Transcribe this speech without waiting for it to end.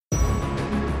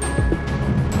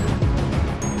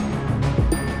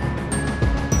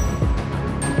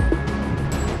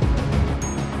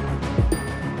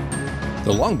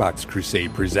The Longbox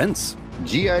Crusade presents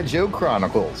G.I. Joe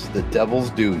Chronicles, The Devil's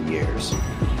Due Years.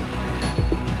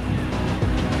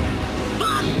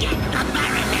 Forget the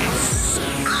Baroness!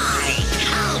 I,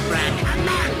 Halbrand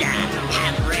Amanda,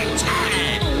 have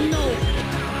returned! Oh no!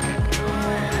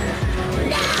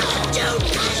 Now to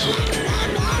the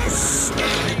Baroness!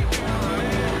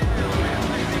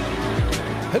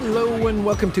 Hello and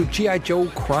welcome to G.I. Joe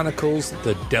Chronicles,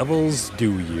 The Devil's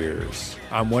Due Years.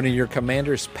 I'm one of your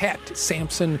commanders, Pat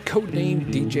Sampson,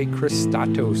 codename DJ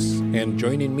Christatos. And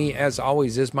joining me, as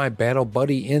always, is my battle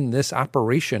buddy in this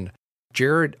operation,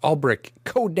 Jared Ulbrich,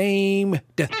 codename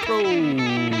Death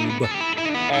Probe.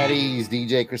 At ease,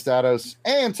 DJ Christatos.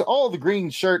 And to all the green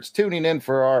shirts tuning in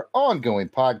for our ongoing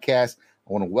podcast,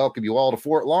 I want to welcome you all to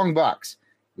Fort Longbox.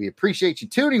 We appreciate you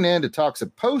tuning in to talk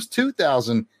some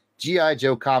post-2000 G.I.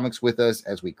 Joe comics with us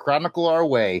as we chronicle our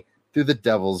way through the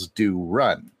Devil's Due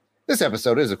run. This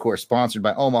episode is, of course, sponsored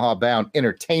by Omaha Bound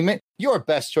Entertainment, your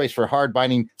best choice for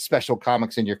hard-binding special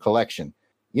comics in your collection.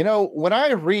 You know, when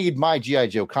I read my G.I.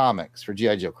 Joe comics for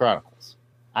G.I. Joe Chronicles,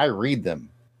 I read them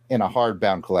in a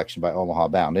hardbound collection by Omaha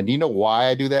Bound. And do you know why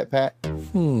I do that, Pat?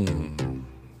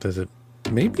 Does it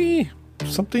maybe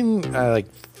something like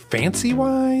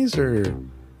fancy-wise or?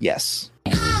 Yes.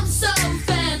 I'm so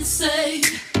fancy.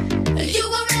 You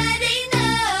already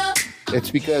know.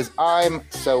 It's because I'm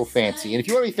so fancy. And if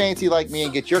you want to be fancy like me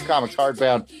and get your comics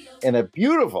hardbound in a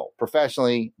beautiful,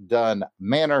 professionally done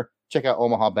manner, check out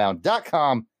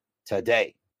omahabound.com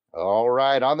today. All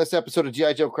right. On this episode of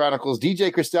G.I. Joe Chronicles,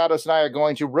 DJ Christatos and I are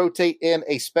going to rotate in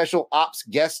a special ops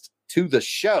guest to the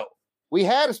show. We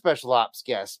had a special ops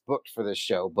guest booked for this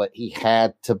show, but he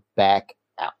had to back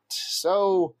out.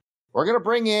 So we're going to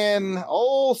bring in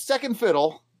old second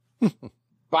fiddle,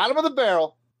 bottom of the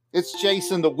barrel. It's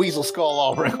Jason, the Weasel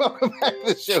Skull Ulbrich. Welcome back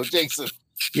to the show, Jason.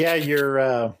 Yeah,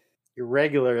 your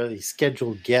regularly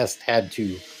scheduled guest had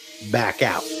to back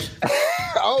out.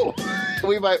 Oh,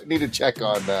 we might need to check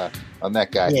on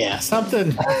that guy. Yeah,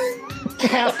 something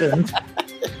happened,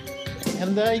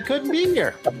 and he couldn't be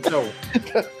here. So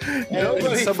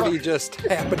And somebody just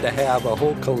happened to have a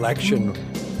whole collection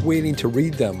waiting to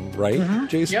read them, right,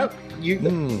 Jason? Yep,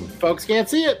 you folks can't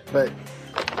see it, but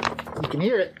you can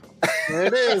hear it. There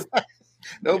it is.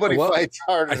 Nobody fights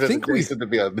harder than we Jason to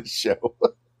be on this show.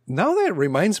 Now that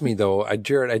reminds me, though,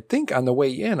 Jared, I think on the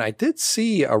way in, I did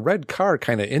see a red car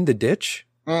kind of in the ditch.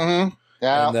 Mm-hmm.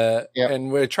 Yeah.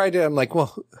 And when I tried to, I'm like,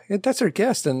 well, that's our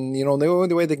guest. And, you know, the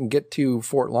only way they can get to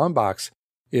Fort Longbox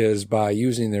is by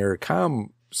using their comm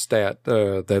stat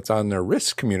that's on their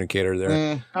wrist communicator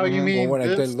there. Oh, you mean Well, when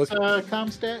I this did look-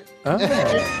 Comstat?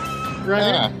 Oh.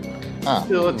 Right here?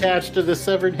 Still attached to the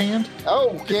severed hand?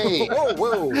 Okay.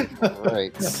 Whoa. All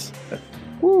right.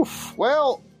 Oof.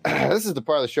 Well, this is the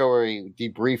part of the show where we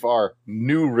debrief our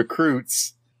new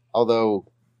recruits. Although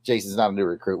Jason's not a new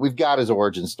recruit. We've got his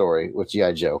origin story with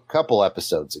G.I. Joe a couple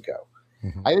episodes ago.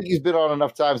 Mm-hmm. I think he's been on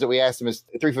enough times that we asked him his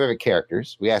three favorite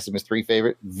characters. We asked him his three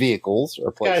favorite vehicles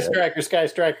or Sky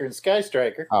Striker, and Sky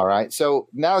Striker. All right. So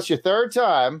now it's your third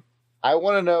time. I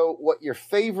want to know what your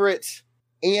favorite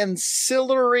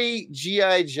ancillary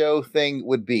G.I. Joe thing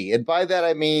would be. And by that,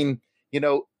 I mean, you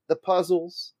know, the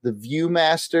puzzles, the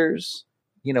Viewmasters,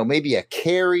 you know, maybe a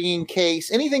carrying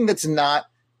case, anything that's not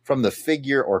from the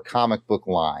figure or comic book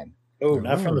line. Oh,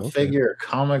 not from the figure or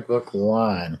comic book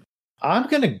line. I'm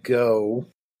going to go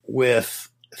with,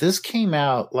 this came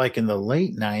out like in the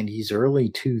late 90s, early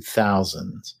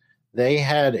 2000s. They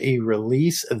had a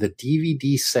release of the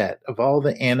DVD set of all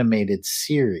the animated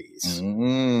series.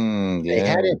 They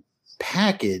had it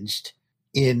packaged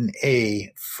in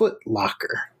a foot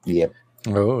locker. Yep.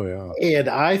 Oh, yeah. And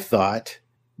I thought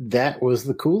that was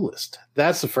the coolest.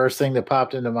 That's the first thing that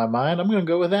popped into my mind. I'm going to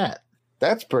go with that.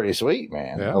 That's pretty sweet,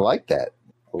 man. Yeah. I like that.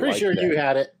 Pretty sure you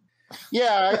had it.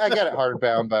 Yeah, I got it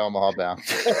hardbound by Omaha Bound.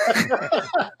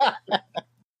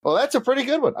 Well, that's a pretty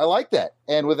good one. I like that.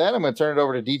 And with that, I'm going to turn it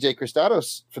over to DJ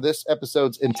Christatos for this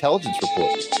episode's intelligence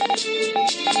report.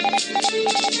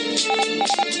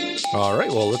 All right,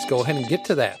 well, let's go ahead and get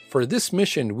to that. For this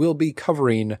mission, we'll be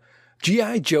covering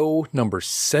G.I. Joe number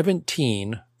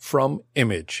 17 from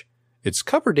Image. Its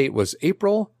cover date was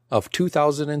April of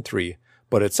 2003,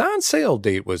 but its on sale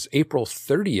date was April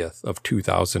 30th of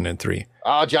 2003.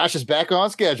 Oh, Josh is back on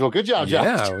schedule. Good job,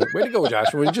 Josh. Yeah, way to go,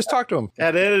 Josh. We just talked to him.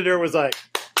 That editor was like,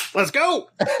 let's go.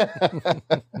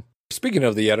 Speaking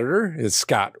of the editor is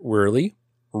Scott Worley.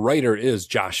 Writer is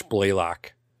Josh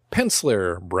Blaylock.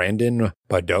 Penciler, Brandon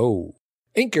Badeau.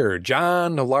 Inker,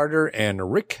 John Larder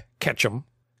and Rick Ketchum.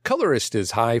 Colorist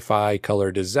is Hi-Fi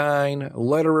Color Design.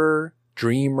 Letterer,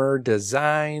 Dreamer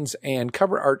Designs. And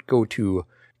cover art go to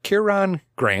Kieran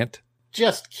Grant,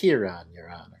 just Kieran, Your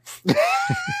Honor.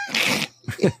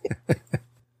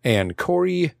 And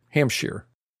Corey Hampshire.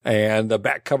 And the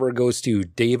back cover goes to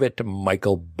David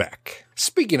Michael Beck.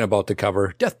 Speaking about the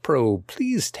cover, Death Pro,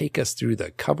 please take us through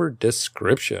the cover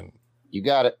description. You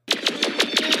got it.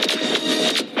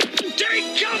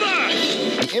 Take cover!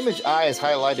 The image eye is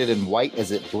highlighted in white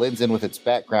as it blends in with its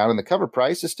background, and the cover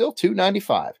price is still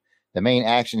 $2.95. The main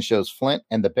action shows Flint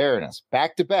and the Baroness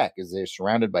back to back as they're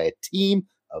surrounded by a team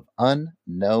of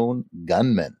unknown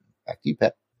gunmen. Back to you,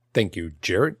 Pet. Thank you,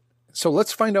 Jarrett. So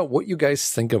let's find out what you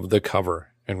guys think of the cover.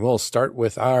 And we'll start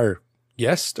with our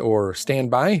guest or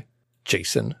standby,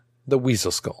 Jason the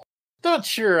Weasel Skull. Not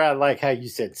sure I like how you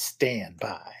said stand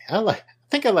by. I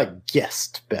think I like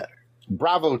guest better.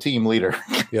 Bravo team leader.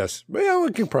 Yes. Well,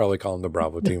 we can probably call him the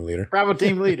Bravo team leader. Bravo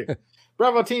team leader.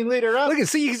 Bravo team leader up. Look at,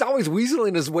 see, he's always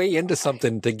weaseling his way into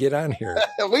something to get on here.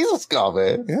 Weasel Skull,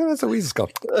 man. Yeah, that's a Weasel Skull.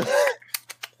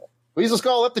 Weasel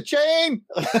Skull up the chain.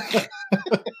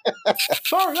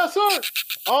 Sorry, yes, sir.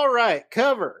 All right,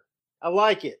 cover. I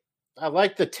like it. I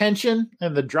like the tension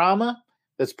and the drama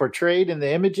that's portrayed in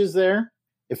the images there.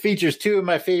 It features two of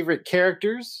my favorite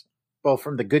characters, both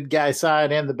from the good guy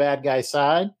side and the bad guy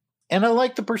side. And I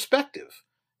like the perspective.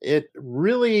 It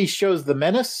really shows the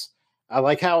menace. I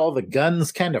like how all the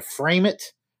guns kind of frame it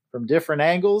from different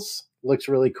angles. Looks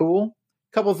really cool.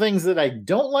 A couple things that I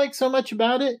don't like so much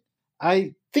about it.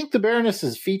 I think the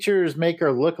Baroness's features make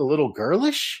her look a little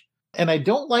girlish. And I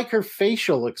don't like her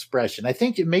facial expression. I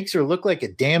think it makes her look like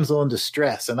a damsel in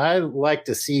distress. And I like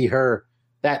to see her,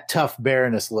 that tough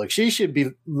Baroness look. She should be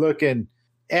looking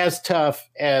as tough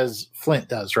as Flint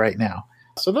does right now.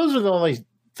 So those are the only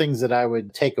things that I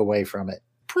would take away from it.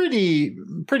 Pretty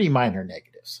minor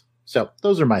negatives. So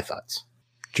those are my thoughts.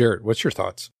 Jarrett, what's your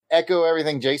thoughts? Echo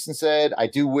everything Jason said. I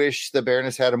do wish the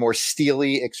Baroness had a more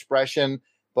steely expression.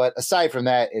 But aside from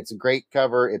that, it's a great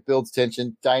cover. It builds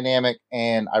tension, dynamic,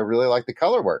 and I really like the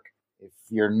color work. If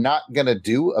you're not going to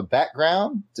do a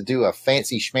background, to do a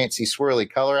fancy schmancy swirly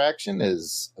color action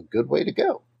is a good way to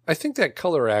go. I think that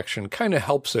color action kind of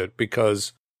helps it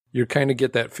because you kind of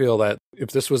get that feel that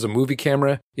if this was a movie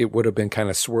camera, it would have been kind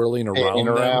of swirling around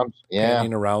them.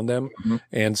 Panning around them. Mm-hmm.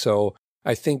 And so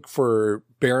I think for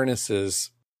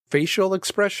Baroness's facial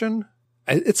expression,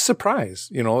 it's surprise.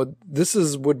 You know,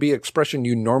 would be expression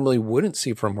you normally wouldn't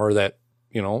see from her that,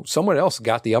 you know, someone else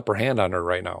got the upper hand on her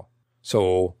right now.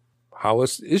 So how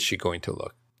is she going to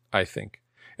look, I think?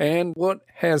 And what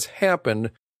has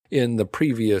happened in the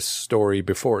previous story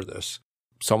before this?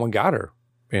 Someone got her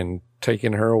and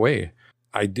taken her away.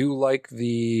 I do like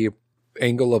the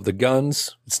angle of the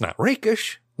guns. It's not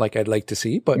rakish like I'd like to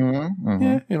see, but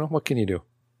yeah, you know, what can you do?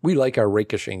 We like our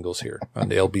rakish angles here on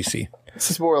the LBC.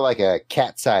 This is more like a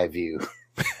cat's eye view.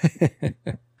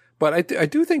 But I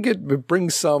do think it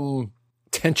brings some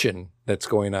tension that's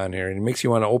going on here, and it makes you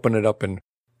want to open it up and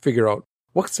figure out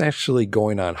what's actually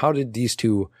going on. How did these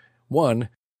two, one,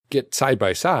 get side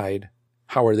by side?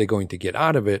 How are they going to get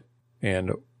out of it?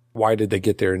 And why did they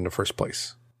get there in the first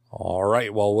place? All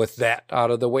right, well, with that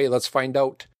out of the way, let's find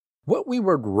out what we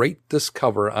would rate this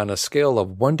cover on a scale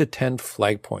of 1 to 10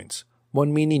 flag points.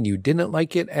 1 meaning you didn't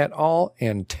like it at all,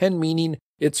 and 10 meaning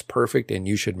it's perfect and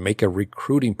you should make a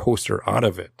recruiting poster out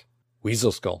of it.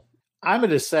 Weasel Skull. I'm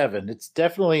at a 7. It's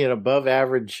definitely an above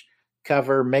average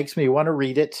cover. Makes me want to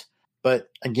read it. But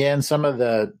again, some of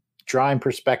the drawing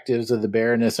perspectives of the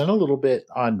Baroness and a little bit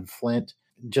on Flint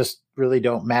just really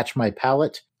don't match my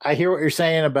palette. I hear what you're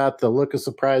saying about the look of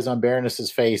surprise on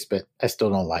Baroness's face, but I still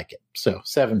don't like it. So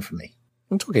 7 for me.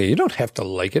 It's okay. You don't have to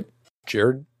like it.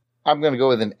 Jared? I'm going to go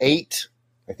with an 8.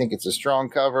 I think it's a strong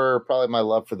cover. Probably my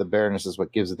love for the Baroness is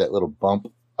what gives it that little bump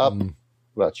up. What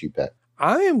about you, Pat?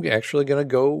 I am actually going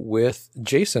to go with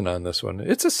Jason on this one.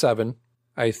 It's a 7.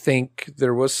 I think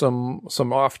there was some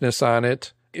offness on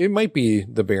it. It might be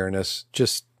the Baroness,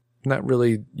 just not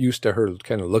really used to her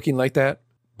kind of looking like that.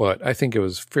 But I think it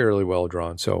was fairly well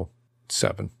drawn, so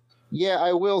 7. Yeah,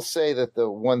 I will say that the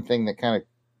one thing that kind of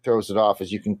throws it off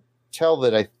is you can tell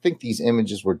that I think these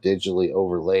images were digitally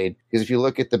overlaid, because if you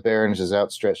look at the Baroness's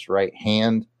outstretched right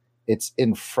hand, it's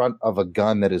in front of a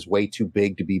gun that is way too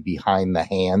big to be behind the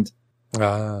hand.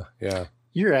 Yeah.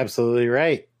 You're absolutely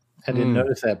right. I didn't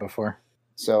notice that before.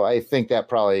 So I think that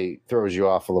probably throws you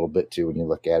off a little bit too when you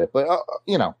look at it. But,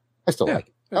 you know, I still like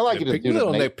it. I like it to the tune of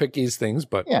an 8. Nitpickies things,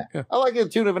 but yeah, I like it to the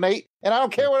tune of an 8, and I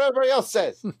don't care what everybody else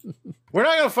says. We're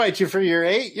not going to fight you for your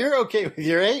 8. You're okay with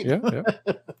your 8. Yeah.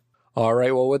 All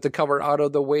right, well, with the cover out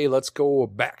of the way, let's go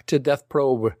back to Death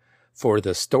Probe for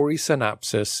the story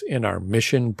synopsis in our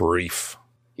mission brief.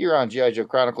 Here on G.I. Joe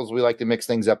Chronicles, we like to mix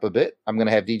things up a bit. I'm going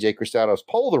to have DJ Christados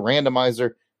poll the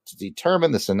randomizer to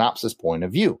determine the synopsis point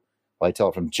of view. Will I tell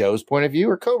it from Joe's point of view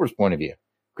or Cobra's point of view?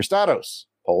 Christatos,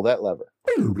 pull that lever.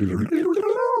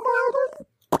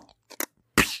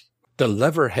 The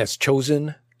lever has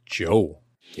chosen Joe.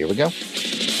 Here we go.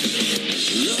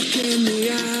 Look in the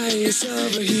eyes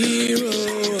of a hero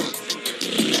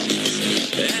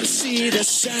and see the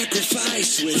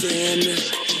sacrifice within.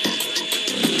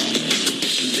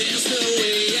 There's no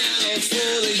way out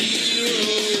for the hero.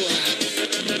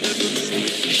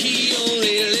 He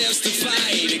only lives to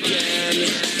fight again.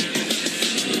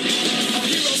 A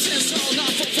hero says all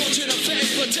not for fortune or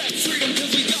fame, but death, freedom,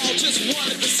 'cause we all just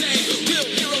want it the same. Real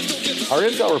heroes don't give up. Our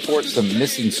intel reports some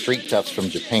missing street toughs from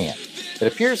Japan.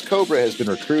 It appears Cobra has been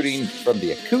recruiting from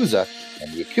the Yakuza,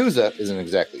 and the Yakuza isn't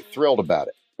exactly thrilled about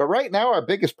it. But right now, our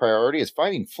biggest priority is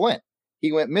finding Flint.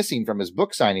 He went missing from his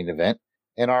book signing event,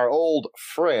 and our old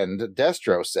friend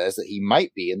Destro says that he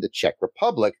might be in the Czech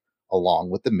Republic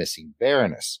along with the missing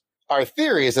Baroness. Our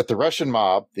theory is that the Russian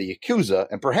mob, the Yakuza,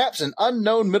 and perhaps an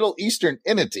unknown Middle Eastern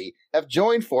entity have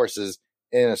joined forces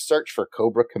in a search for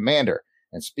Cobra Commander.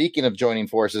 And speaking of joining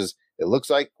forces, it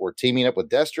looks like we're teaming up with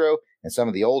Destro and some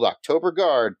of the old October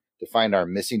Guard to find our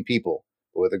missing people.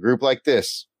 But with a group like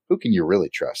this, who can you really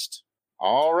trust?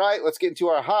 All right, let's get into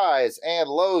our highs and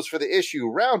lows for the issue.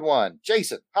 Round one.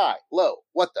 Jason, high, low,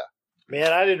 what the?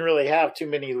 Man, I didn't really have too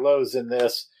many lows in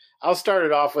this. I'll start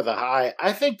it off with a high.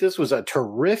 I think this was a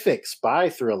terrific spy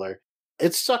thriller.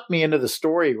 It sucked me into the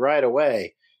story right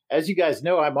away. As you guys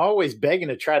know, I'm always begging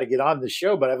to try to get on the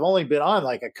show, but I've only been on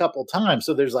like a couple times,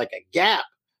 so there's like a gap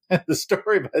in the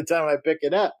story by the time I pick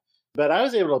it up. But I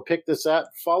was able to pick this up,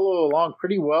 follow along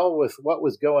pretty well with what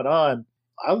was going on.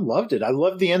 I loved it. I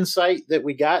loved the insight that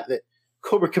we got that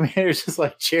Cobra Commander is just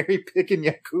like cherry picking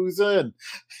Yakuza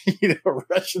and,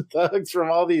 Russian thugs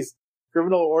from all these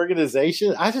criminal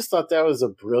organizations. I just thought that was a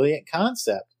brilliant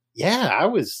concept. Yeah, I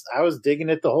was digging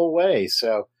it the whole way.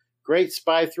 So great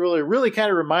spy thriller. Really kind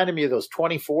of reminded me of those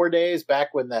 24 days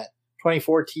back when that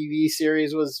 24 TV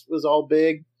series was all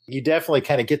big. You definitely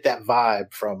kind of get that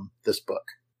vibe from this book.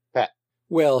 Pat.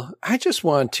 Well, I just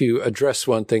want to address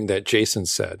one thing that Jason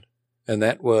said, and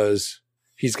that was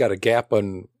he's got a gap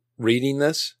on reading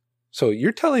this. So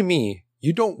you're telling me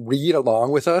you don't read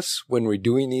along with us when we're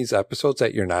doing these episodes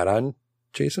that you're not on,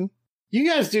 Jason? You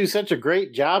guys do such a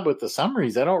great job with the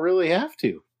summaries. I don't really have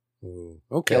to. Ooh,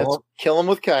 okay. Kill him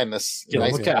with kindness. Kill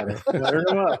 'em with kindness. Butter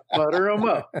them up. Butter them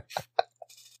up.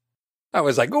 I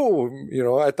was like,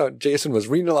 I thought Jason was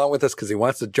reading along with us because he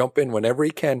wants to jump in whenever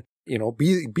he can,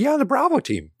 be on the Bravo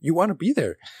team. You want to be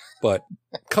there. But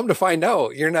come to find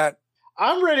out, you're not.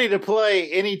 I'm ready to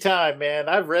play anytime, man.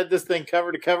 I've read this thing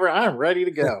cover to cover. I'm ready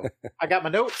to go. I got my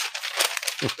notes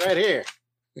right here.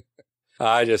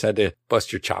 I just had to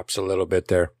bust your chops a little bit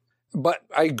there. But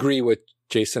I agree with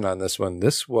Jason on this one.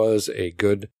 This was a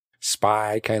good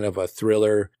spy kind of a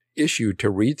thriller issue to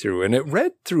read through. And it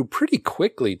read through pretty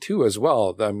quickly, too, as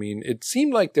well. I mean, it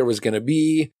seemed like there was going to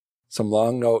be some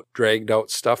long note, dragged out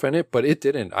stuff in it, but it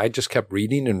didn't. I just kept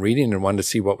reading and wanted to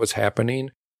see what was happening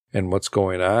and what's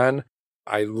going on.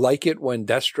 I like it when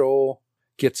Destro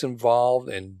gets involved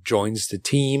and joins the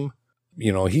team.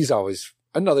 He's always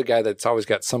another guy that's always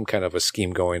got some kind of a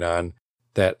scheme going on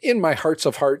that in my hearts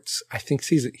of hearts, I think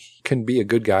he can be a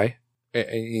good guy. And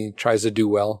he tries to do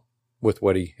well with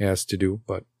what he has to do.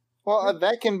 But well,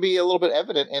 that can be a little bit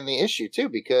evident in the issue, too,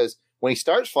 because when he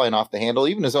starts flying off the handle,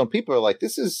 even his own people are like,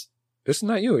 this is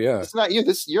not you. Yeah. It's not you.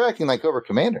 You're acting like Cobra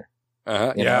Commander.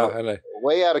 Yeah. And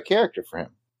way out of character for him.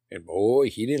 And boy,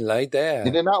 he didn't like that.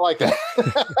 He did not like that.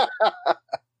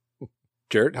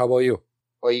 Jared, how about you?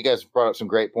 Well, you guys brought up some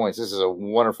great points. This is a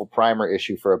wonderful primer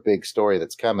issue for a big story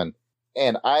that's coming.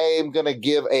 And I am going to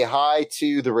give a high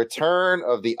to the return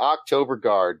of the October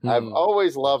Guard. I've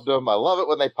always loved them. I love it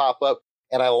when they pop up.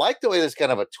 And I like the way there's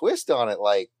kind of a twist on it.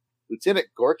 Like Lieutenant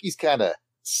Gorky's kind of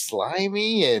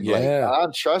slimy and like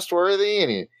untrustworthy.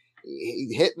 And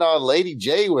he hitting on Lady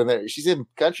J when she's in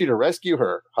country to rescue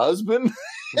her husband.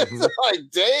 It's like,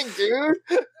 dang, dude.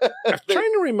 I'm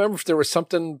trying to remember if there was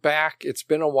something back. It's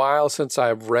been a while since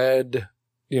I've read,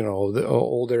 the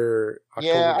older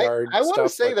October Guard I want to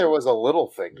say there was a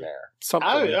little thing there. Something.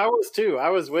 I was too. I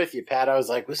was with you, Pat. I was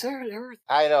like, was there ever?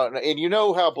 I don't know. And you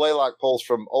know how Blaylock pulls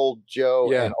from old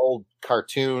Joe and old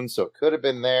cartoons, so it could have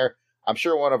been there. I'm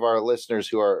sure one of our listeners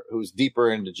who's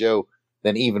deeper into Joe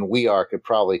than even we are could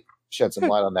probably shed some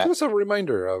light on that. Give us a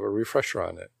reminder of a refresher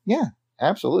on it. Yeah,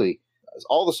 absolutely.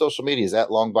 All the social media is at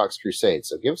Longbox Crusade,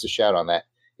 so give us a shout on that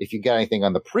if you got anything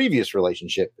on the previous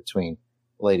relationship between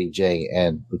Lady J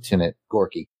and Lieutenant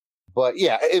Gorky. But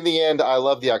yeah, in the end, I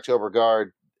love the October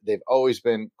Guard. They've always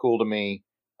been cool to me.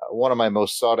 one of my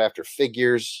most sought after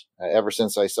figures ever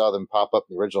since I saw them pop up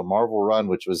in the original Marvel run,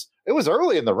 which was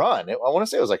early in the run. I want to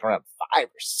say it was like around 5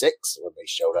 or 6 when they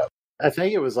showed up. I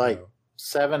think it was like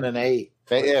 7 and 8.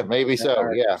 Yeah, maybe so.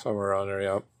 Yeah, Somewhere around there,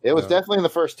 yeah. it was definitely in the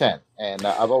first 10, and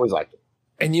I've always liked it.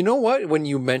 And you know what? When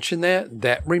you mention that,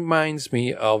 that reminds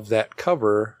me of that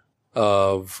cover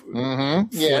of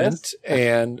Flint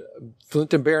and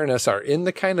Baroness are in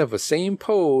the kind of a same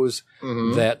pose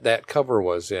that cover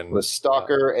was in. With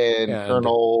Stalker and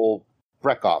Colonel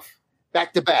Breckhoff.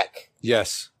 Back to back.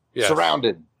 Yes.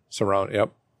 Surrounded.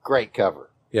 Yep. Great cover.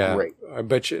 Yeah. Great. I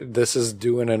bet you this is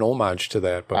doing an homage to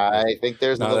that. But I think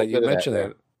there's a now little that bit you of mention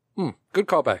that. that. Good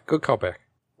callback.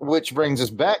 Which brings us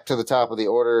back to the top of the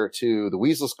order to the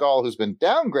Weasel Skull, who's been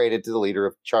downgraded to the leader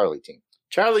of Charlie Team.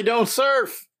 Charlie, don't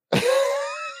surf.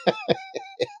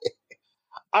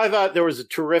 I thought there was a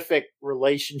terrific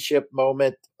relationship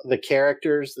moment. The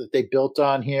characters that they built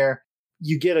on here.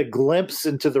 You get a glimpse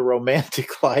into the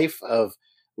romantic life of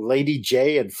Lady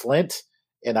J and Flint.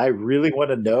 And I really want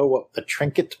to know what the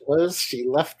trinket was she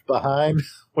left behind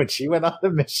when she went on the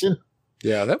mission.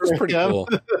 Yeah, that was pretty cool.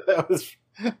 That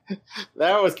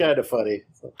was kind of funny.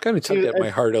 Kind of tugged at my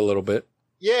heart a little bit.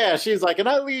 Yeah, she's like, and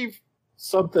I leave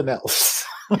something else.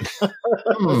 I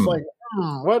was like,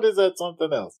 what is that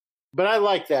something else? But I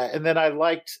like that. And then I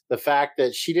liked the fact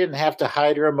that she didn't have to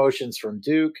hide her emotions from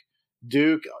Duke.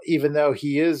 Duke, even though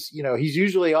he is, he's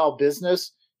usually all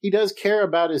business, he does care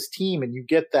about his team, and you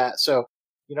get that. So,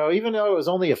 even though it was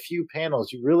only a few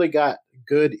panels, you really got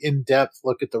good in-depth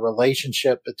look at the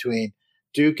relationship between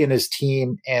Duke and his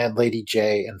team and Lady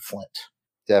J and Flint.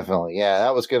 Definitely. Yeah,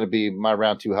 that was going to be my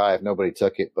round too high if nobody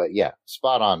took it. But yeah,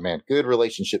 spot on, man. Good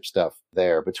relationship stuff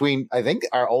there between, I think,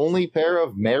 our only pair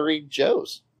of married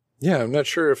Joes. Yeah, I'm not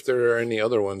sure if there are any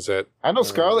other ones that... I know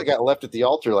Scarlet got left at the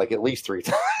altar like at least 3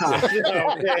 times.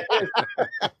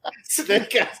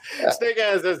 Snake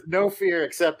Eyes has no fear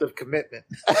except of commitment.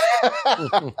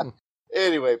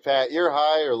 Anyway, Pat, you're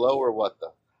high or low or what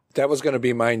though? That was going to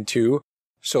be mine too.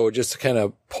 So just to kind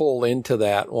of pull into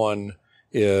that one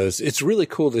it's really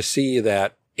cool to see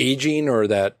that aging, or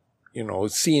that,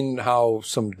 seeing how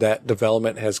that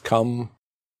development has come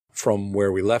from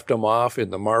where we left them off in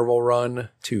the Marvel run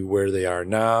to where they are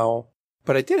now.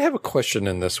 But I did have a question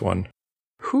in this one.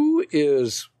 Who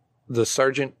is the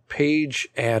Sergeant Paige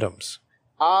Adams?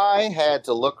 I had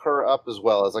to look her up as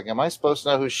well. I was like, am I supposed to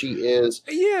know who she is?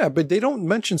 Yeah, but they don't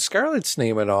mention Scarlet's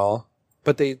name at all.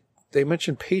 But they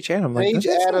mention Paige Adams. Paige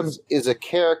Adams is a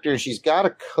character. She's got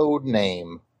a code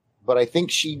name, but I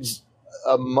think she's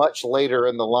a much later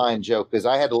in the line joke, because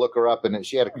I had to look her up, and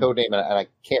she had a code name, and I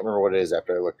can't remember what it is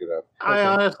after I looked it up. I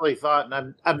honestly thought,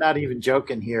 and I'm not even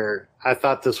joking here, I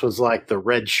thought this was like the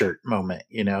red shirt moment.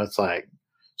 It's like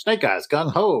Snake Eyes,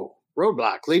 Gung Ho,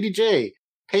 Roadblock, Lady J,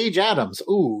 Paige Adams.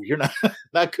 Ooh, you're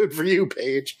not good for you,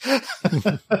 Paige.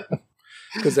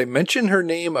 Because they mention her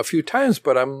name a few times,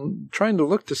 but I'm trying to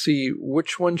look to see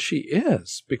which one she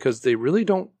is, because they really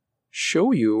don't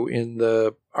show you in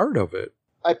the art of it.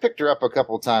 I picked her up a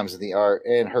couple of times in the art,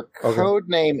 and her code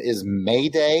name is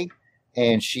Mayday,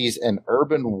 and she's an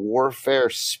urban warfare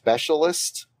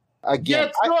specialist. Again,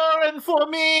 get scoring for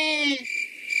me!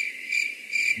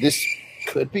 This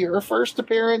could be her first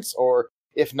appearance, or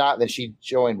if not, then she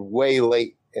joined way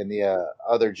late in the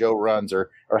other Joe runs, or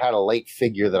had a late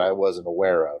figure that I wasn't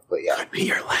aware of. But yeah, could be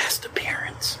your last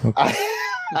appearance.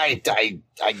 I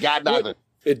got nothing.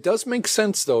 It does make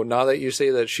sense, though, now that you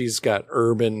say that she's got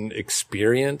urban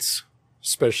experience,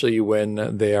 especially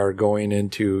when they are going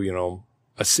into,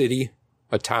 a city,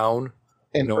 a town.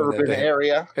 An urban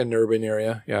area. An urban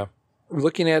area, yeah.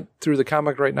 Looking at through the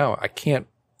comic right now, I can't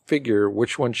figure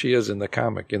which one she is in the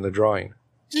comic, in the drawing.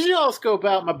 Did you all scope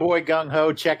out my boy Gung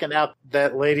Ho checking out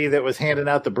that lady that was handing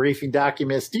out the briefing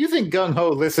documents? Do you think Gung Ho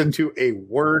listened to a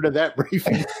word of that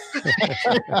briefing?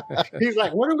 He's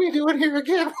like, what are we doing here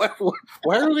again?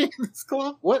 Why are we in this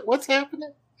club? What's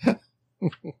happening?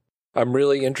 I'm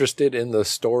really interested in the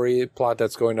story plot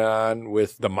that's going on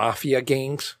with the mafia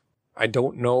gangs. I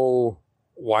don't know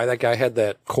why that guy had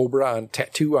that cobra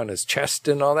tattoo on his chest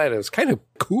and all that. It was kind of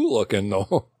cool looking,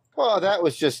 though. Well, that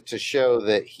was just to show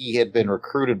that he had been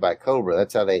recruited by Cobra.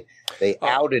 That's how they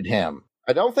outed him.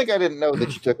 I don't think I didn't know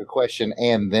that you took a question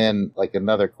and then like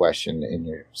another question in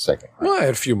your second. Well, I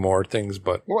had a few more things,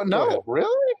 but... Well, no,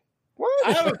 really? What?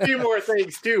 I have a few more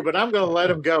things, too, but I'm going to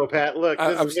let him go, Pat. Look,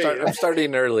 I'm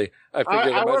starting early. I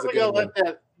figured I wasn't going to let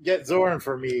that Get Zoran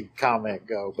for me comment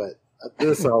go, but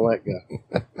this I'll let go.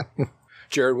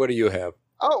 Jared, what do you have?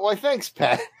 Oh, well, thanks,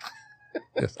 Pat.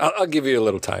 Yes, I'll give you a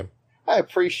little time. I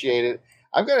appreciate it.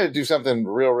 I'm going to do something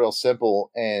real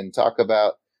simple and talk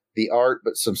about the art,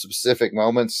 but some specific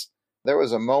moments. There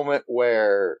was a moment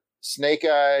where Snake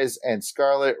Eyes and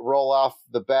Scarlet roll off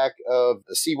the back of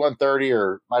the C-130,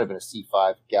 or might have been a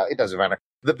C-5. Yeah, it doesn't matter.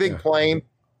 The big plane.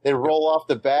 They roll off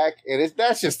the back, and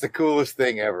that's just the coolest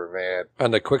thing ever, man. On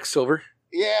the Quicksilver?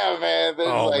 Yeah, man.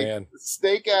 There's Man.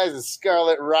 Snake Eyes and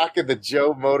Scarlet rocking the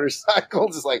Joe motorcycle.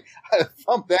 Just I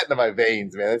pumped that into my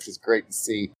veins, man. That's just great to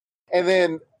see. And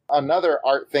then another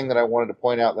art thing that I wanted to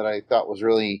point out that I thought was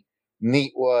really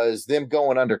neat was them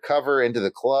going undercover into the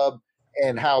club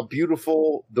and how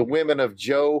beautiful the women of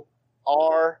Joe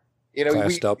are. You know,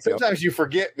 sometimes you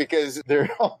forget because they're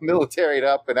all militaried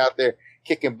up and out there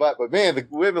kicking butt. But man, the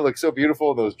women look so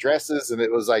beautiful in those dresses, and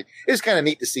it's kind of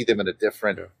neat to see them in a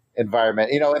different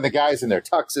environment. You know, and the guys in their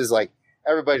tuxes,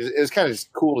 everybody. It was kind of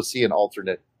just cool to see an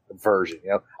alternate version.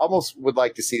 You know, almost would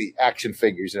like to see the action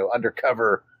figures. You know,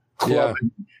 undercover club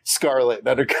and Scarlet, and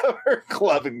undercover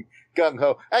club and Gung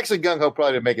Ho. Actually, Gung Ho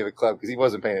probably didn't make it a club because he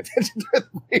wasn't paying attention to the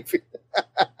movie.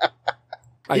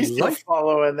 He's still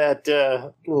following that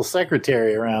little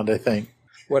secretary around, I think.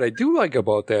 What I do like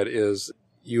about that is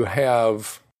you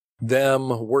have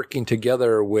them working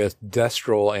together with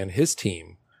Destro and his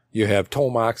team. You have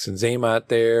Tomax and Xamot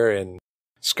there, and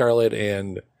Scarlet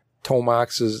and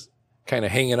Tomax is kind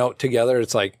of hanging out together.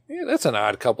 It's that's an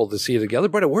odd couple to see together,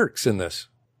 but it works in this.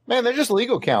 Man, they're just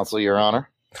legal counsel, Your Honor.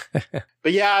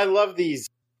 But yeah, I love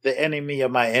the enemy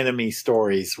of my enemy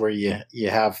stories where you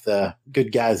have the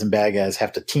good guys and bad guys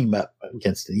have to team up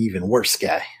against an even worse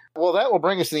guy. Well, that will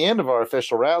bring us to the end of our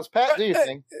official rounds. Pat, do your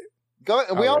thing. Go.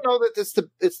 We all know that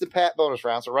it's the Pat bonus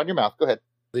round, so run your mouth. Go ahead.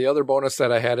 The other bonus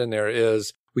that I had in there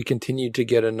is we continue to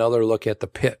get another look at the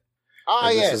pit.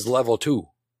 Yes. This is level 2.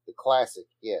 The classic,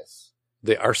 yes.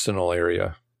 The Arsenal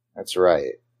area. That's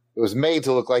right. It was made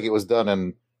to look like it was done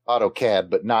in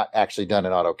AutoCAD, but not actually done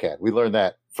in AutoCAD. We learned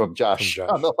that from Josh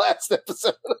on the last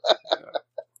episode.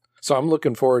 So I'm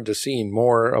looking forward to seeing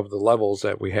more of the levels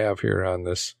that we have here on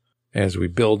this as we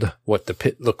build what the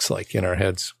pit looks like in our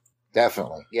heads.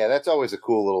 Definitely. Yeah, that's always a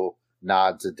cool little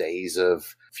nod to days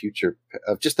of future,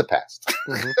 of just the past.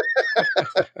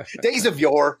 Days of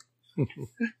yore.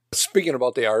 Speaking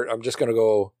about the art, I'm just going to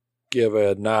go give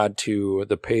a nod to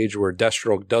the page where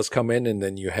Deathstroke does come in, and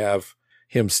then you have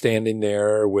him standing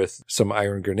there with some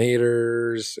Iron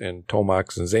Grenadiers and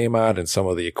Tomax and Xamot and some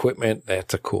of the equipment.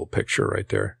 That's a cool picture right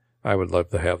there. I would love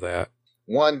to have that.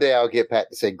 One day I'll get Pat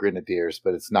to say Grenadiers,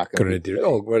 but it's not going to be. Grenadiers.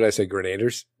 Oh, what did I say?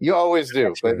 Grenadiers? You always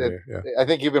do. But yeah. I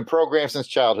think you've been programmed since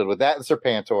childhood with that and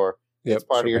Serpentor. Yep, it's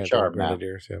part of your charm now.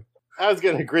 Grenadiers, yeah. I was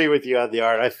going to agree with you on the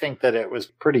art. I think that it was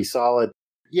pretty solid.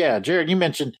 Yeah, Jared, you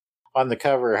mentioned on the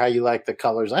cover how you like the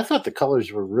colors. I thought the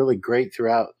colors were really great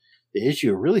throughout the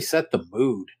issue. It really set the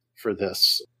mood for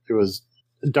this. It was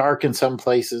dark in some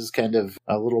places, kind of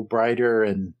a little brighter,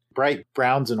 and bright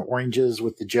browns and oranges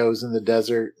with the Joes in the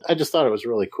desert. I just thought it was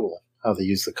really cool how they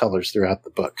used the colors throughout the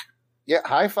book. Yeah,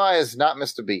 Hi-Fi has not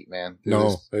missed a beat, man.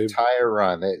 No. This entire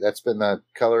run. That's been the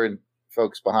coloring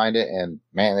folks behind it, and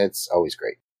man, it's always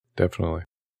great. Definitely.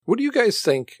 What do you guys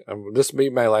think? This may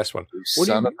be my last one. You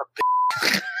son of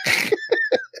a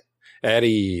At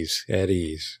ease. At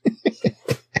ease.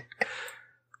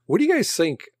 What do you guys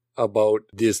think about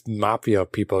this mafia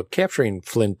people capturing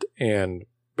Flint and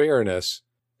Baroness?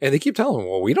 And they keep telling them,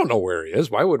 well, we don't know where he is.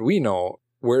 Why would we know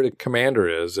where the commander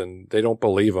is? And they don't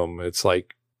believe him. It's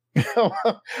like...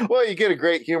 Well, you get a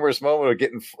great humorous moment of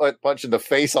getting punched in the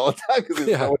face all the time because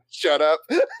no one shut up.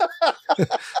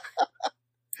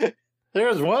 There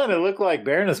was one, it looked like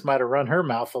Baroness might have run her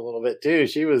mouth a little bit too.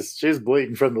 She was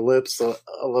bleeding from the lips a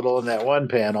little in that one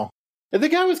panel. And the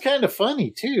guy was kind of funny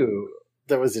too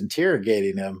that was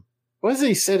interrogating him. What was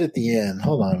he said at the end?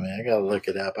 Hold on, man. I got to look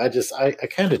it up. I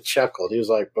kind of chuckled. He was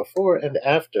like, before and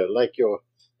after, like your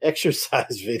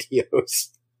exercise videos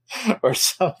or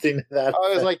something to that.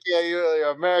 I was like, yeah, your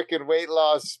American weight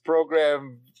loss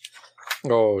program.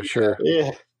 Oh, sure.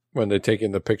 Yeah. When they're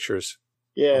taking the pictures.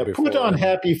 Yeah, put on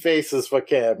happy faces for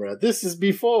camera. This is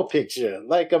before picture,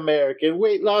 like American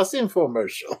weight loss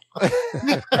infomercial.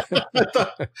 I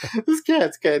thought, this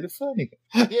cat's kind of funny.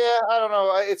 Yeah, I don't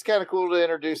know. It's kind of cool to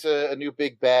introduce a new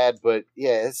big bad, but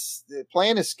yeah, the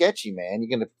plan is sketchy, man.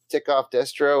 You're going to tick off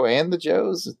Destro and the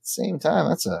Joes at the same time.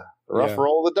 That's a rough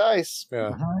roll of the dice.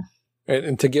 Yeah.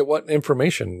 And to get what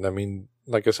information? I mean,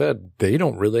 like I said, they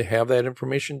don't really have that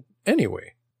information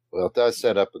anyway. Well, it does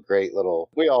set up a great little...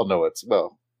 We all know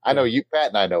I know you, Pat,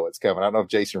 and I know what's coming. I don't know if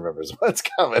Jason remembers what's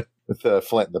coming with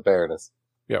Flint and the Baroness.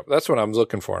 Yeah, that's what I'm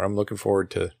looking for. I'm looking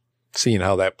forward to seeing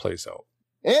how that plays out.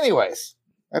 Anyways,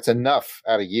 that's enough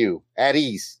out of you. At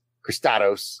ease,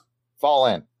 Christados. Fall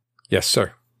in. Yes,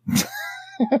 sir.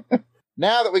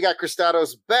 Now that we got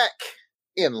Christatos back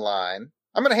in line,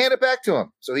 I'm going to hand it back to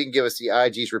him so he can give us the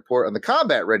IG's report on the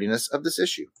combat readiness of this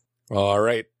issue. All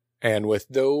right. And with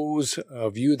those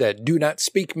of you that do not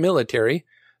speak military,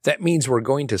 that means we're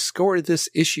going to score this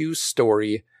issue's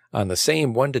story on the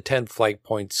same 1 to 10 flag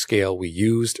point scale we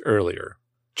used earlier.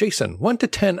 Jason, 1 to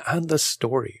 10 on the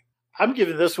story. I'm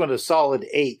giving this one a solid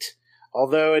 8.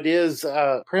 Although it is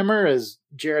primer, as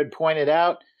Jared pointed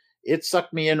out, it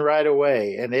sucked me in right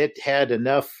away, and it had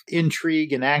enough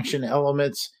intrigue and action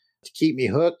elements to keep me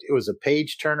hooked. It was a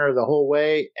page turner the whole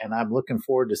way, and I'm looking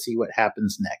forward to see what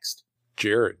happens next.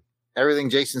 Jared.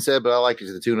 Everything Jason said, but I liked it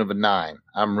to the tune of a 9.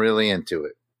 I'm really into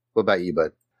it. What about you,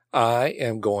 bud? I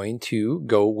am going to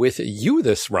go with you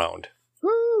this round.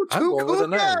 Woo, I'm two going with cool a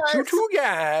 9. guys. Two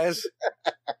guys.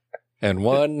 And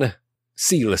 1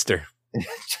 C-lister.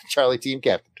 Charlie team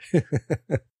captain.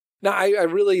 Now, I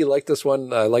really like this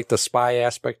one. I like the spy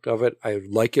aspect of it. I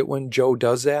like it when Joe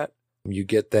does that. You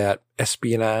get that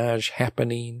espionage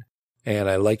happening. And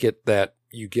I like it that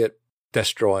you get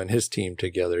Destro and his team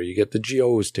together. You get the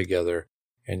GOs together.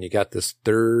 And you got this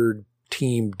third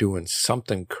team doing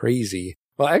something crazy.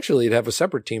 Well, actually, you'd have a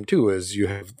separate team, too, as you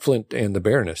have Flint and the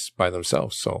Baroness by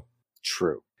themselves. So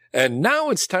True. And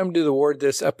now it's time to award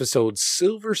this episode's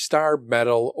Silver Star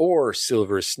Medal or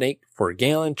Silver Snake for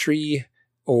gallantry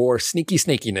or sneaky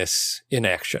snakiness in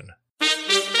action.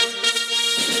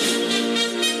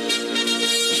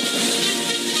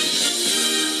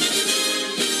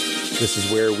 This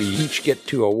is where we each get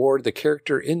to award the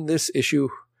character in this issue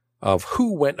of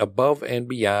who went above and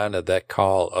beyond that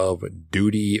call of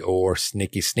duty or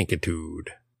sneaky sneakitude.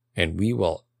 And we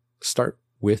will start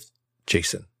with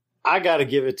Jason. I got to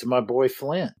give it to my boy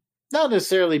Flint. Not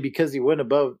necessarily because he went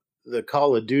above the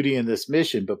call of duty in this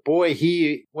mission, but boy,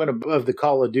 he went above the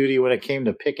call of duty when it came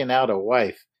to picking out a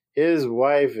wife. His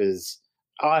wife is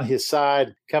on his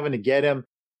side, coming to get him.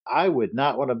 I would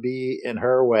not want to be in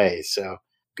her way. So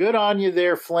good on you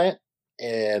there, Flint.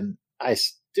 And I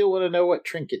still want to know what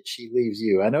trinket she leaves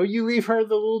you. I know you leave her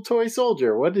the little toy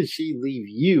soldier. What does she leave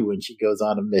you when she goes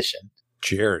on a mission?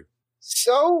 Jared.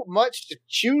 So much to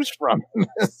choose from in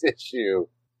this issue.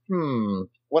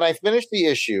 When I finish the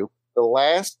issue, the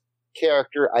last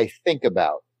character I think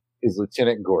about is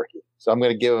Lieutenant Gorky. So I'm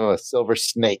going to give him a silver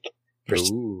snake for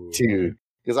dude.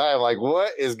 Because I am like,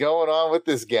 what is going on with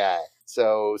this guy?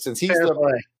 So since he's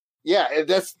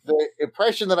that's the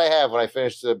impression that I have when I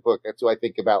finish the book. That's who I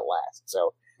think about last.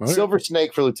 So silver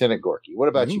snake for Lieutenant Gorky. What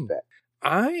about you, Pat?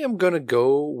 I am going to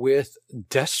go with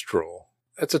Destro.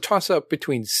 It's a toss-up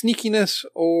between sneakiness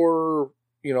or,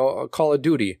 a Call of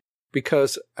Duty,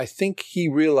 because I think he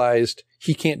realized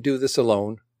he can't do this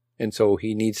alone, and so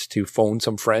he needs to phone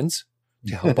some friends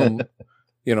to help him,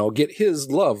 get his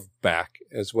love back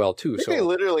as well, too. So they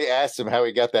literally asked him how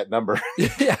he got that number.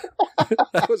 Yeah,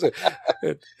 that was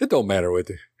it don't matter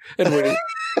what. And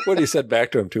what he said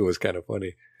back to him, too, was kind of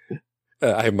funny.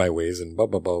 I have my ways and blah,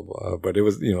 blah, blah, blah. But it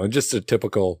was, just a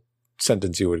typical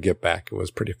sentence you would get back. It was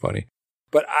pretty funny.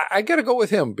 But I got to go with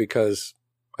him because,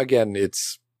 again,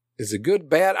 is it good,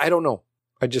 bad? I don't know.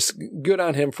 I just good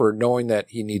on him for knowing that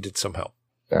he needed some help.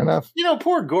 Fair enough.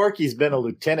 Poor Gorky's been a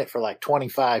lieutenant for like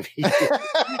 25 years.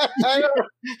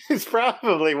 It's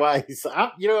probably why he's,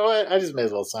 you know what? I just may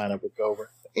as well sign up with Cobra.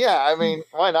 Yeah, I mean,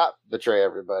 why not betray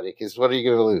everybody? Because what are you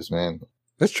going to lose, man?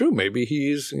 That's true. Maybe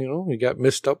he's, he got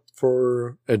missed up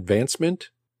for advancement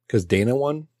because Dana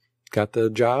got the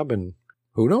job, and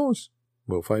who knows?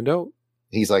 We'll find out.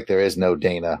 He's like, there is no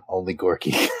Dana, only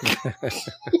Gorky.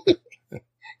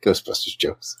 Ghostbusters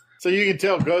jokes. So you can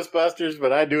tell Ghostbusters,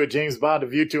 but I do a James Bond, A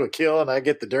View to a Kill, and I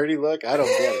get the dirty look? I don't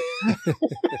get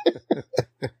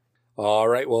it. All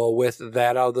right. Well, with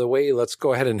that out of the way, let's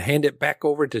go ahead and hand it back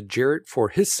over to Jarrett for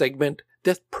his segment,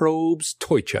 Death Probe's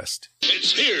Toy Chest.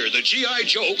 It's here, the G.I.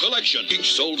 Joe collection,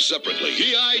 each sold separately.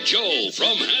 G.I. Joe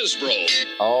from Hasbro.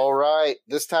 All right.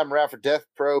 This time around for Death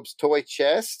Probe's Toy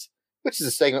Chest, which is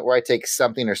a segment where I take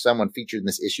something or someone featured in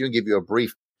this issue and give you a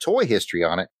brief toy history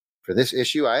on it. For this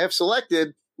issue, I have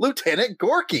selected Lieutenant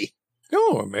Gorky.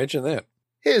 Oh, imagine that.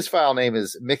 His file name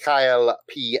is Mikhail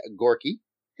P. Gorky.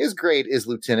 His grade is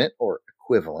Lieutenant or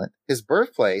equivalent. His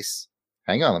birthplace,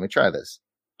 hang on, let me try this.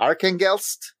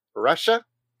 Arkhangelsk, Russia,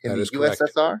 in the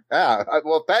USSR.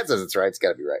 Well, if Pat says it's right, it's got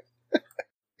to be right.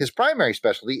 His primary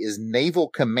specialty is naval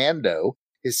commando.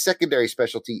 His secondary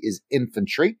specialty is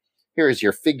infantry. Here is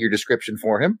your figure description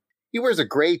for him. He wears a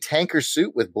gray tanker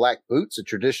suit with black boots, a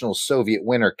traditional Soviet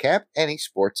winter cap, and he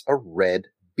sports a red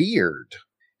beard.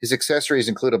 His accessories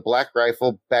include a black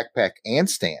rifle, backpack, and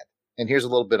stand. And here's a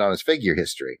little bit on his figure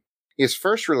history. He was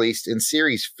first released in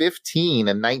Series 15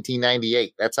 in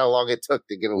 1998. That's how long it took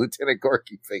to get a Lieutenant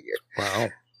Gorky figure. Wow.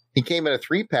 He came in a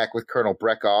 3-pack with Colonel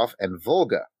Brekov and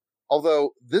Volga.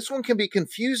 Although this one can be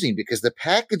confusing because the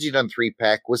packaging on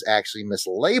 3-pack was actually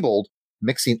mislabeled,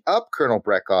 mixing up Colonel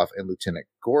Brekov and Lieutenant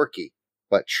Gorky.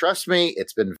 But trust me,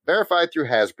 it's been verified through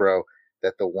Hasbro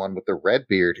that the one with the red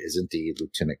beard is indeed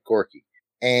Lieutenant Gorky.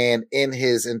 And in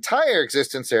his entire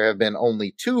existence, there have been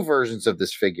only 2 versions of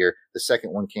this figure. The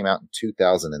second one came out in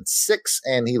 2006,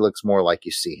 and he looks more like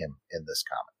you see him in this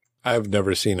comic. I've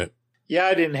never seen it. Yeah,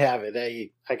 I didn't have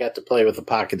it. I got to play with the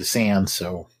Pocket of Sand,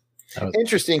 so.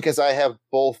 Interesting, because I have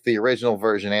both the original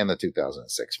version and the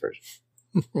 2006 version.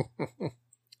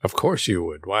 Of course you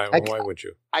would. Why would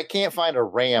you? I can't find a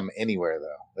RAM anywhere,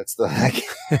 though. That's the I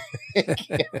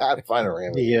cannot find a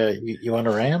RAM. You want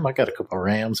a RAM? I got a couple of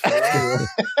RAMs for you.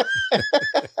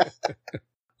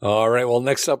 All right. Well,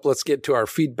 next up, let's get to our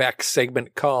feedback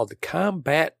segment called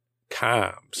Combat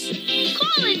Comms.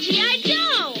 Call it, G.I.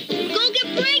 Joe! Go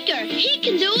get Breaker! He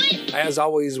can do it! As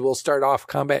always, we'll start off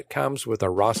Combat Comms with a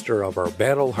roster of our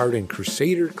Battle-Hardened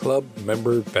Crusader Club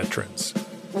member veterans.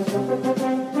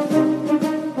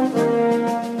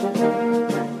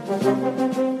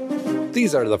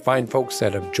 These are the fine folks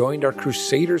that have joined our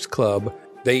Crusaders Club.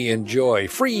 They enjoy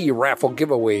free raffle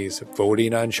giveaways,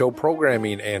 voting on show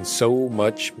programming, and so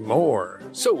much more.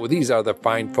 So these are the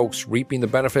fine folks reaping the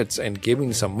benefits and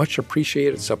giving some much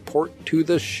appreciated support to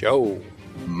the show.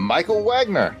 Michael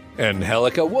Wagner.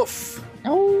 Angelica Wolf.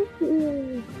 Oh.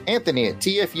 Anthony at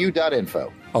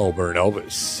tfu.info. Auburn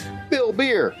Elvis. Bill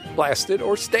Beer. Blast It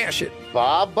or Stash It.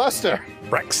 Bob Buster.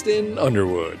 Braxton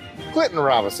Underwood. Clinton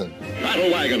Robinson.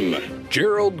 Battle Wagon.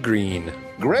 Gerald Green.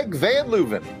 Greg Van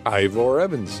Leuven. Ivor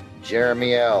Evans.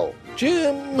 Jeremy L.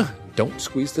 Jim. Don't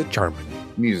Squeeze the Charmin.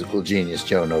 Musical genius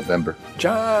Joe November.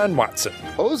 John Watson.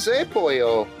 Jose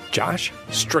Pollo. Josh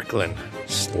Strickland.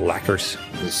 Slackers.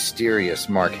 Mysterious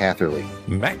Mark Hatherley.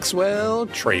 Maxwell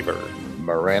Traver.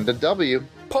 Miranda W.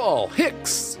 Paul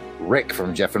Hicks. Rick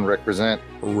from Jeff and Rick Present.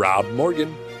 Rob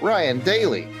Morgan. Ryan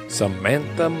Daly.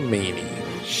 Samantha Maney.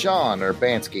 Sean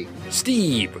Urbanski.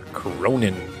 Steve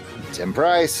Cronin. Tim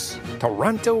Price.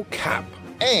 Toronto Cap.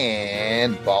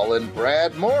 And Ballin'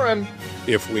 Brad Morin.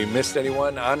 If we missed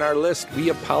anyone on our list, we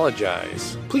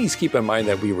apologize. Please keep in mind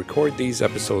that we record these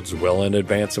episodes well in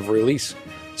advance of release.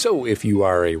 So if you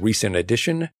are a recent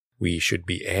addition, we should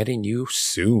be adding you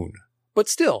soon. But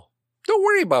still, don't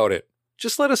worry about it.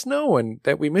 Just let us know and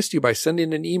that we missed you by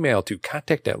sending an email to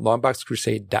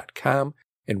contact@longboxcrusade.com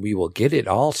and we will get it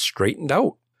all straightened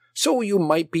out. So you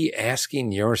might be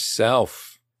asking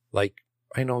yourself, like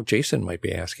I know Jason might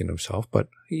be asking himself, but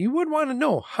you would want to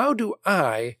know, how do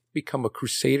I become a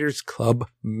Crusaders Club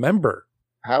member?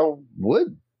 How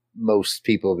would most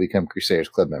people become Crusaders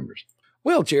Club members?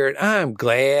 Well, Jared, I'm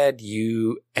glad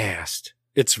you asked.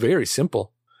 It's very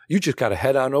simple. You just got to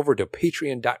head on over to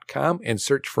patreon.com and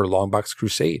search for Longbox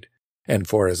Crusade. And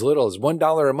for as little as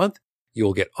 $1 a month,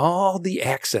 you'll get all the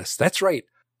access. That's right,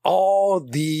 all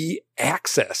the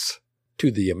access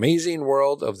to the amazing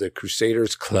world of the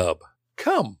Crusaders Club.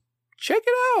 Come, check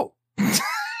it out.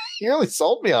 You really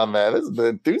sold me on that. This is the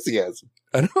enthusiasm.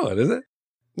 I know it, isn't it?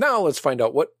 Now let's find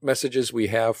out what messages we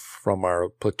have from our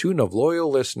platoon of loyal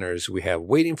listeners we have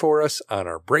waiting for us on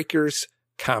our Breakers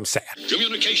ComSat.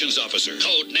 Communications Officer.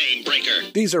 Code name Breaker.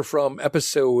 These are from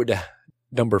episode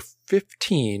number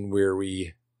 15, where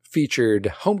we featured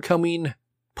Homecoming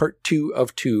Part 2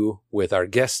 of 2 with our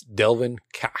guest Delvin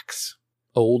Cox.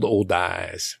 Old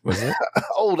eyes, wasn't it?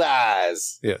 Old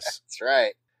eyes. Yes. That's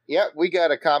right. Yep, we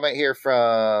got a comment here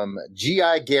from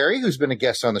G.I. Gary, who's been a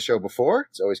guest on the show before.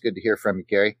 It's always good to hear from you,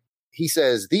 Gary. He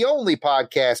says, the only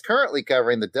podcast currently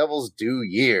covering the Devil's Due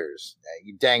years.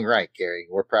 You dang right, Gary.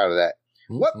 We're proud of that.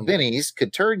 Mm-hmm. What bennies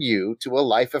could turn you to a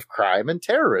life of crime and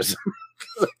terrorism?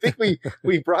 I think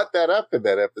we brought that up in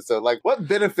that episode. Like, what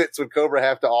benefits would Cobra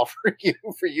have to offer you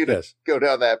for you to go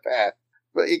down that path?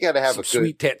 But you got to have some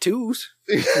sweet tattoos.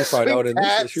 We'll find out in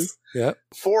this issue. Yeah.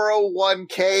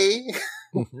 401k.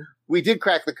 Mm-hmm. We did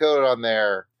crack the code on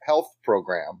their health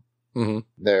program,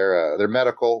 their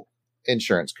medical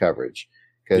insurance coverage,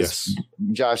 because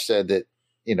Josh said that,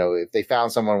 you know, if they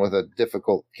found someone with a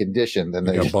difficult condition, then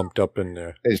they got bumped up in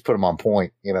there. They just put them on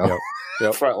point, you know,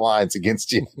 front lines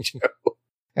against you.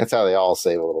 That's how they all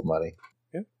save a little money.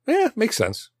 Yeah, makes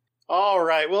sense. All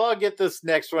right. Well, I'll get this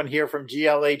next one here from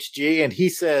GLHG, and he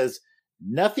says,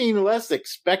 nothing less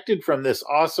expected from this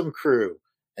awesome crew.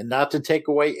 And not to take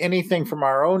away anything from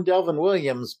our own Delvin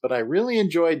Williams, but I really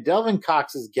enjoyed Delvin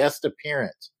Cox's guest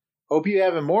appearance. Hope you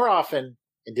have him more often.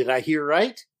 And did I hear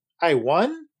right? I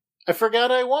won? I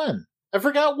forgot I won. I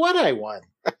forgot what I won.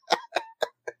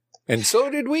 And so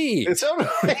did we. And so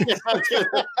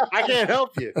I can't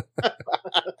help you.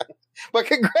 but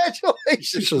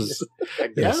congratulations.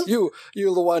 Yes, you're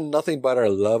the one, nothing but our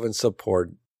love and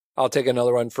support. I'll take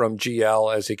another one from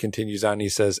GL as he continues on. He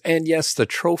says, and yes, the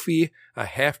trophy, I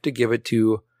have to give it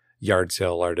to Yard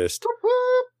Sale Artist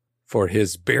for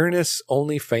his Baroness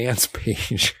OnlyFans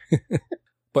page.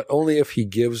 But only if he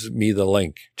gives me the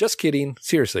link. Just kidding.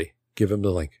 Seriously, give him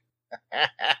the link.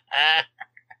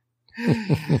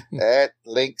 That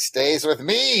link stays with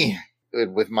me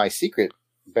with my secret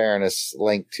Baroness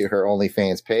link to her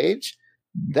OnlyFans page.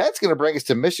 That's going to bring us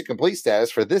to mission complete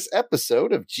status for this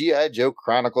episode of G.I. Joe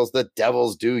Chronicles The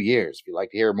Devil's Due Years. If you'd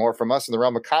like to hear more from us in the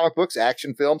realm of comic books,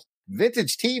 action films,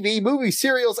 vintage TV, movie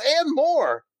serials, and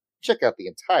more, check out the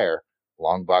entire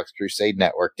Longbox Crusade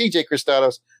Network. DJ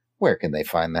Christatos, where can they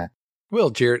find that? Well,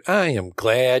 Jared, I am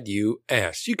glad you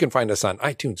asked. You can find us on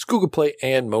iTunes, Google Play,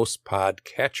 and most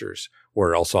podcatchers.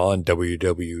 We're also on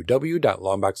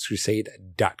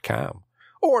www.longboxcrusade.com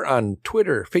or on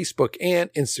Twitter, Facebook, and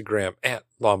Instagram at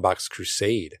Longbox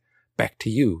Crusade. Back to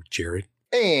you, Jared.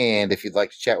 And if you'd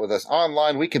like to chat with us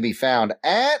online, we can be found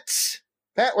at...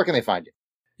 Pat, where can they find you?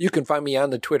 You can find me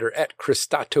on the Twitter at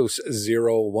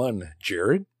Christatos01.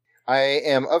 Jared? I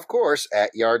am, of course,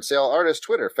 at Yard Sale Artist,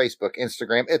 Twitter, Facebook,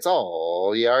 Instagram. It's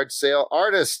all Yard Sale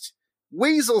Artist.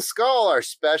 Weasel Skull, our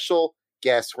special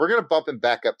guest. We're going to bump him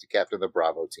back up to Captain of the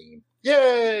Bravo team.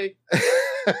 Yay!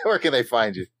 Where can they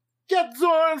find you? Get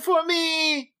Zoran for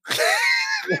me!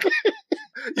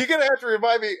 You're going to have to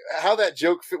remind me how that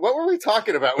joke fit. What were we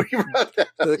talking about when you brought that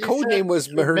up? The code name was,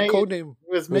 her code name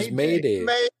was Mayday.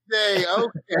 Mayday,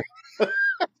 okay.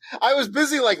 I was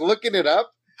busy, looking it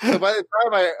up. So by the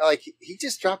time he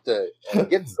just dropped a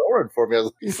Get Zoran for me. I was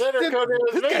like, You said her code name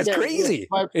was This guy's Mayday. crazy.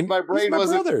 My brain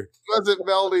wasn't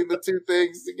melding the two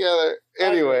things together.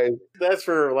 Anyway. That's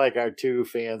for our two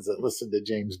fans that listen to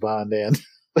James Bond and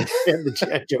the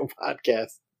G.I. Joe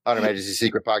podcast. On Her Majesty's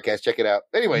Secret Podcast. Check it out.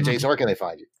 Anyway, Jason, where can they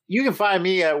find you? You can find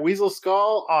me at Weasel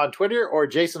Skull on Twitter or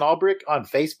Jason Albrick on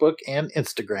Facebook and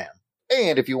Instagram.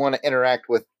 And if you want to interact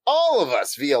with all of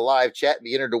us via live chat and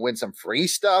be entered to win some free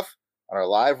stuff on our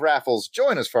live raffles,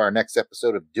 join us for our next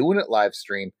episode of Doing It Live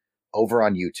Stream over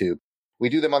on YouTube. We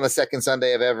do them on the second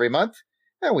Sunday of every month,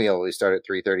 and we always start at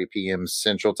 3:30 p.m.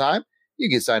 Central Time. You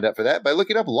get signed up for that by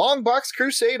looking up Longbox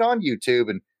Crusade on YouTube,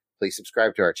 and please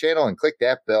subscribe to our channel and click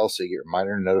that bell so you get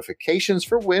reminder notifications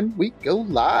for when we go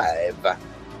live.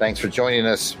 Thanks for joining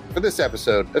us for this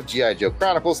episode of G.I. Joe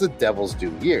Chronicles The Devil's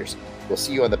Due Years. We'll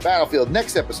see you on the battlefield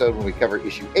next episode when we cover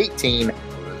issue 18,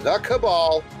 The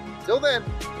Cabal. Till then,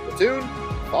 platoon,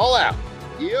 fall out.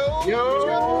 Yo,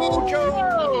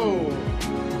 Joe!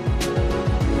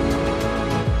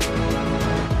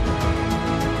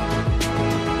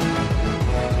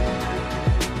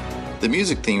 The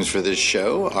music themes for this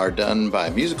show are done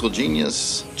by musical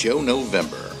genius Joe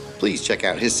November. Please check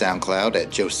out his SoundCloud at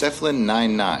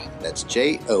Joseflin99. That's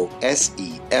Joseflin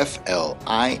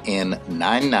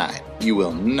 99. You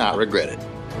will not regret it.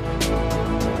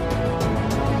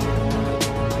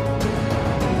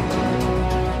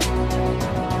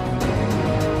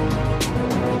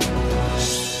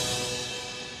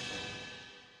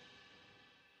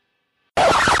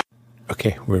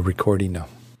 Okay, we're recording now.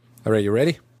 All right, you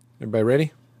ready? Everybody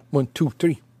ready? 1, 2,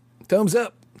 3. Thumbs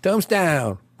up, thumbs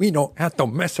down. We don't have to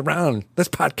mess around. Let's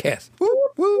podcast. Woo,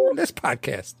 woo, let's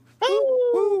podcast. Woo,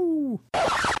 woo.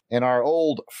 And our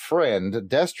old friend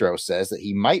Destro says that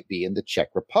he might be in the Czech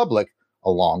Republic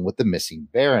along with the missing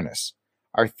Baroness.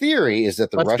 Our theory is that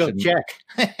the Let's Russian... go check.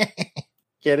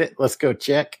 Get it? Let's go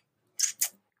check.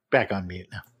 Back on mute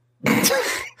now.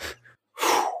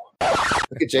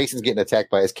 Look at Jason's getting attacked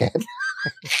by his cat.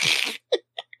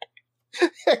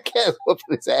 That cat's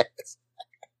whooping his ass.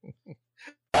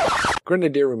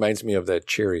 Grenadier reminds me of that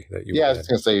cherry that you Yeah, I had. was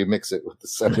going to say you mix it with the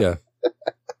sun. Yeah.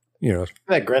 You know,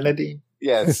 That grenadine.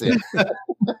 Yeah, that's it.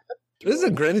 this is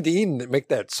a grenadine that make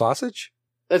that sausage?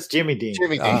 That's Jimmy Dean.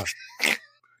 Jimmy Dean.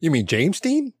 You mean James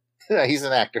Dean? Yeah, he's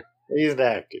an actor. He's an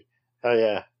actor. Oh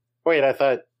yeah. Wait, I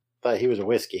thought he was a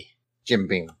whiskey. Jim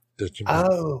Beam.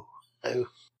 Oh.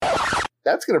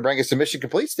 That's going to bring us to mission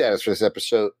complete status for this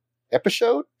episode.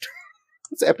 Episode?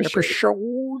 What's episode?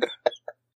 Episode.